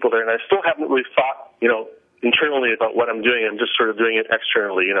 200 people there, and I still haven't really thought internally about what I'm doing. I'm just sort of doing it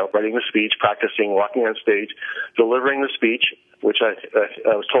externally, writing the speech, practicing, walking on stage, delivering the speech, which I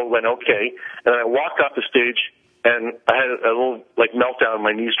was told went okay. And then I walked off the stage, and I had a little meltdown. My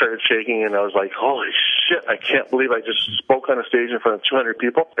knees started shaking, and I was like, holy shit, I can't believe I just spoke on a stage in front of 200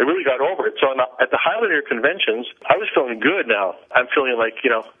 people. I really got over it. So at the Highlander conventions, I was feeling good now. I'm feeling like,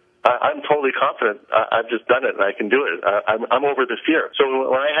 I'm totally confident. I've just done it, and I can do it. I'm over the fear. So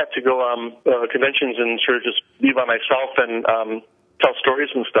when I had to go conventions and sort of just be by myself and tell stories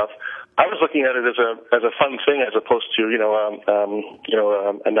and stuff, I was looking at it as a fun thing as opposed to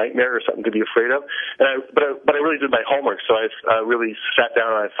a nightmare or something to be afraid of. But I really did my homework. So I really sat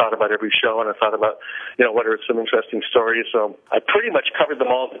down and I thought about every show, and I thought about what are some interesting stories. So I pretty much covered them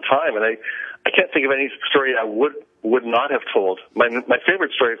all at the time, and I can't think of any story I would not have told. My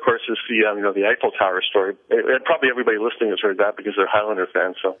favorite story, of course, is the Eiffel Tower story. And probably everybody listening has heard that because they're Highlander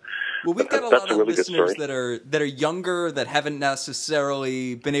fans. So, well, we've got a lot of listeners that are younger that haven't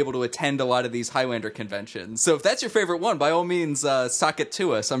necessarily been able to attend a lot of these Highlander conventions. So, if that's your favorite one, by all means, sock it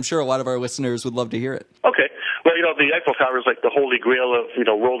to us. I'm sure a lot of our listeners would love to hear it. Okay. Well, the Eiffel Tower is like the holy grail of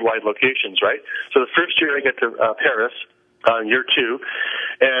worldwide locations, right? So the first year I get to Paris. Year 2,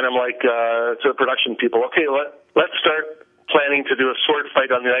 and I'm like to the production people, okay, let's start planning to do a sword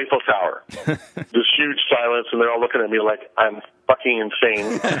fight on the Eiffel Tower. This huge silence, and they're all looking at me like I'm fucking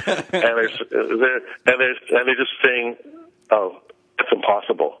insane, and they're just saying, "Oh, it's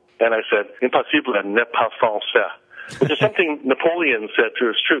impossible." And I said, "Impossible n'est pas français," which is something Napoleon said to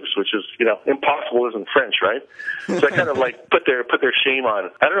his troops, which is, impossible isn't French, right? So I kind of like put their shame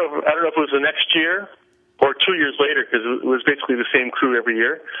on. I don't know if it was the next year or 2 years later, because it was basically the same crew every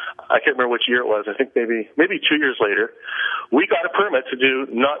year. I can't remember which year it was. I think maybe 2 years later, we got a permit to do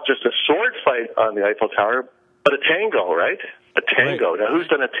not just a sword fight on the Eiffel Tower, but a tango, right? A tango. Right. Now, who's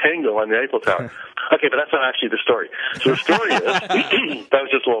done a tango on the Eiffel Tower? Okay, but that's not actually the story. So the story is, that was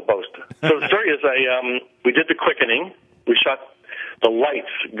just a little boast. So the story is we did the quickening. We shot the lights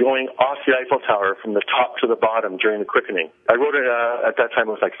going off the Eiffel Tower from the top to the bottom during the quickening. I wrote it, at that time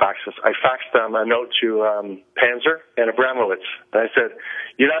it was like faxes. I faxed a note to Panzer and Abramowitz, and I said,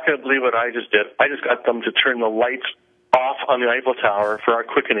 "You're not going to believe what I just did. I just got them to turn the lights off on the Eiffel Tower for our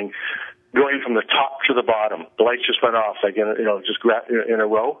quickening, going from the top to the bottom. The lights just went off, like, just in a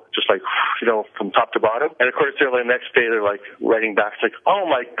row, just like, from top to bottom. And of course, they're like, next day, they're like writing back, it's like, "Oh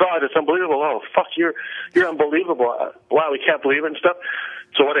my God, it's unbelievable. Oh, fuck, you're unbelievable. Wow, we can't believe it," and stuff.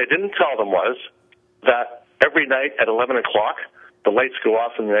 So what I didn't tell them was that every night at 11 o'clock, the lights go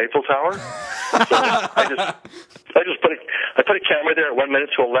off in the Eiffel Tower. So I put a camera there at 1 minute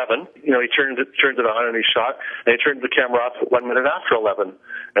to 11. He turned it on and he shot, and he turned the camera off at 1 minute after 11,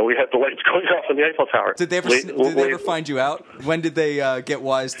 and we had the lights going off in the Eiffel Tower. Did they ever find you out? When did they get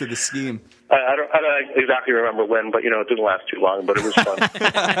wise to the scheme? I don't exactly remember when, but it didn't last too long. But it was fun.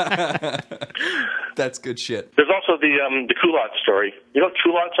 That's good shit. There's also the culotte story. You know what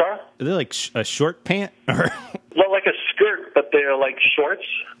culottes are? Are they like a short pant? Well, like a skirt, but they're like shorts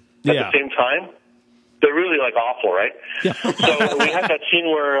at the same time. They're really like awful, right? Yeah. So we had that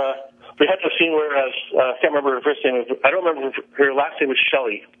scene where I can't remember her first name. I don't remember her last name was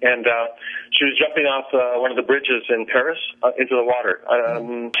Shelley, and she was jumping off one of the bridges in Paris into the water.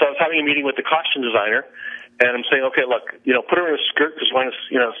 So I was having a meeting with the costume designer, and I'm saying, okay, look, put her in a skirt because we want to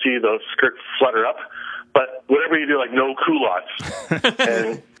see the skirt flutter up. But whatever you do, like, no culottes.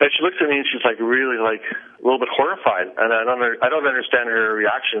 and she looks at me and she's like really like a little bit horrified, and I don't understand her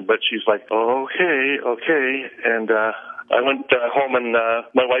reaction, but she's like, "Oh, okay," and I went home, and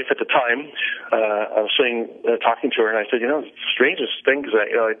my wife at the time, I was talking to her, and I said, the strangest thing is that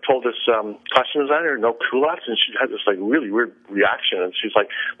I told this costume designer no culottes, and she had this like really weird reaction, and she's like,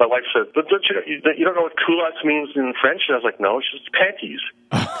 my wife said, "But you don't know what culottes means in French?" And I was like, "No, it's just panties."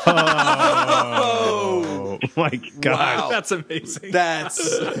 Oh my God, wow. That's amazing. That's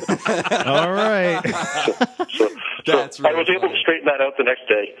all right. That's really I was able to straighten that out the next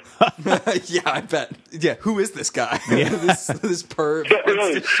day. Yeah, I bet. Yeah, who is this guy? Yeah. this perv. Yeah,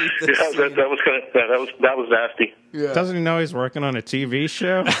 really. That was nasty. Yeah. Doesn't he know he's working on a TV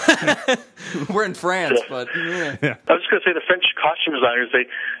show? We're in France, but yeah. I was just going to say the French costume designers,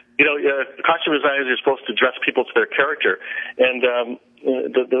 costume designers are supposed to dress people to their character, and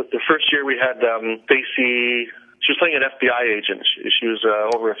the first year we had Stacey. She was playing an FBI agent. She was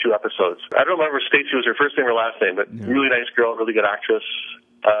over a few episodes. I don't remember if Stacey was her first name or last name, but really nice girl, really good actress,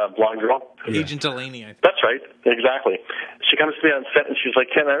 blonde girl. Agent Delaney, I think. That's right, exactly. She comes to me on set and she's like,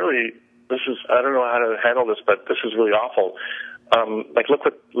 "Ken, I don't know how to handle this, but this is really awful.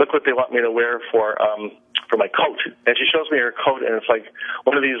 Look what they want me to wear for my coat." And she shows me her coat, and it's like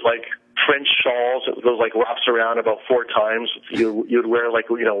one of these like French shawls that goes like wraps around about 4 times. You'd wear like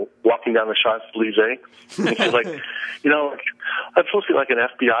walking down the Champs-Élysées. And she's like, I'm supposed to be like an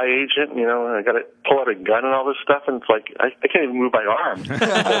FBI agent, and I got to pull out a gun and all this stuff, and it's like I can't even move my arm.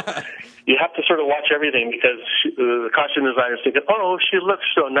 So you have to sort of watch everything because the costume designer's thinking, "Oh, she looks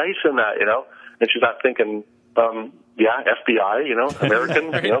so nice in that," and she's not thinking, yeah, FBI,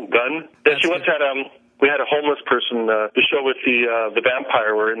 American, gun. Then she once had we had a homeless person. The show with the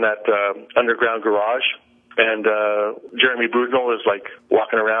vampire. We're in that underground garage, and Jeremy Brudnell is like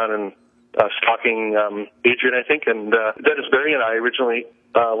walking around and stalking Adrian, I think. And Dennis Berry and I originally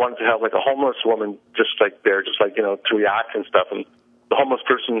wanted to have like a homeless woman just like there, just like to react and stuff. And the homeless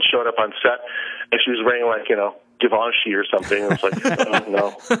person showed up on set, and she was wearing like Givenchy or something. It's like, oh,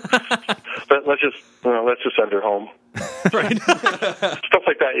 no. But send her home. Right. Stuff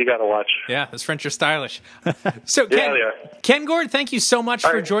like that you got to watch. Yeah, those French are stylish. So, Ken, Ken Gord, thank you so much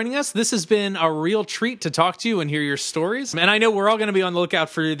for joining us. This has been a real treat to talk to you and hear your stories. And I know we're all going to be on the lookout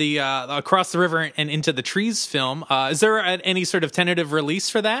for the Across the River and Into the Trees film. Is there any sort of tentative release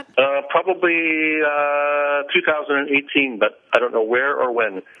for that? Probably 2018, but I don't know where or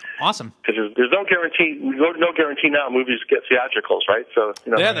when. Awesome. Because there's no guarantee. No guarantee now. Movies get theatricals, right? So it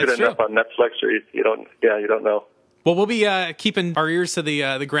could end up on Netflix, or you don't know. Well, we'll be keeping our ears to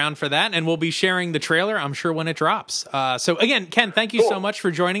the ground for that, and we'll be sharing the trailer, I'm sure, when it drops. So, again, Ken, thank you so much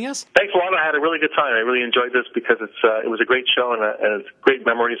for joining us. Thanks a lot. I had a really good time. I really enjoyed this because it was a great show, and it's great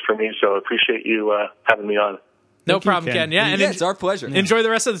memories for me, so I appreciate you having me on. No problem, Ken. Yeah, and it's our pleasure. Enjoy the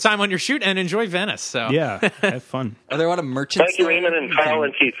rest of the time on your shoot, and enjoy Venice. So yeah, have fun. Are there a lot of merchants? Thank you, Eamon and Kyle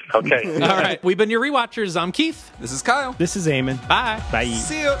and Keith. Okay. All right. We've been your rewatchers. I'm Keith. This is Kyle. This is Eamon. Bye. Bye.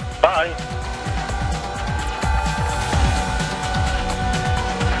 See you. Bye.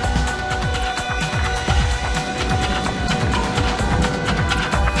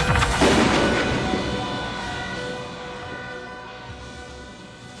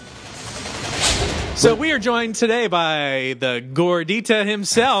 So we are joined today by the Gordita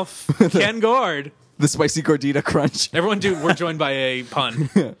himself, Ken Gord. The spicy gordita crunch. Everyone we're joined by a pun.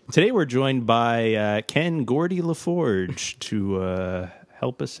 Today we're joined by Ken Gordy LaForge to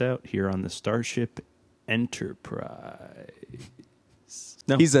help us out here on the Starship Enterprise.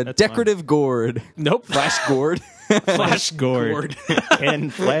 No, he's a decorative gourd. Nope. Flash gourd. Flash Gord.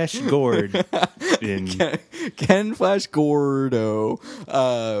 Ken Flash Gord. Ken Flash Gordo.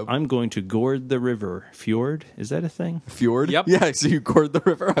 I'm going to gourd the river. Fjord? Is that a thing? Fjord? Yep. Yeah, so you gourd the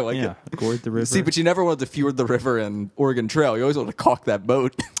river? I like it. Gourd the river. See, but you never wanted to fjord the river in Oregon Trail. You always wanted to caulk that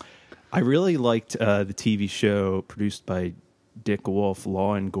boat. I really liked the TV show produced by Dick Wolf,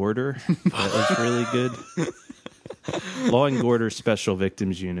 Law and Gorder. That was really good. Law and Gorder Special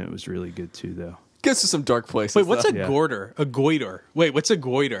Victims Unit was really good too, though. Gets to some dark places. Wait, what's though. a goiter? A goiter. Wait, what's a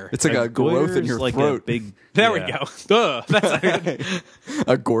goiter? It's like a growth in your like throat. A big, there we go. Ugh, that's not good.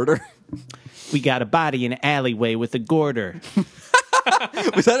 A gourder. We got a body in an alleyway with a gourder.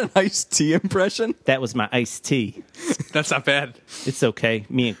 Was that an iced tea impression? That was my iced tea. That's not bad. It's okay.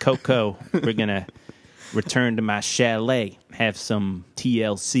 Me and Coco, we're going to return to my chalet, have some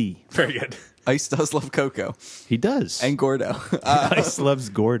TLC. Very good. Ice does love Coco. He does. And Gordo. Ice loves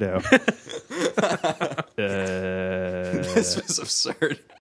Gordo. This was absurd.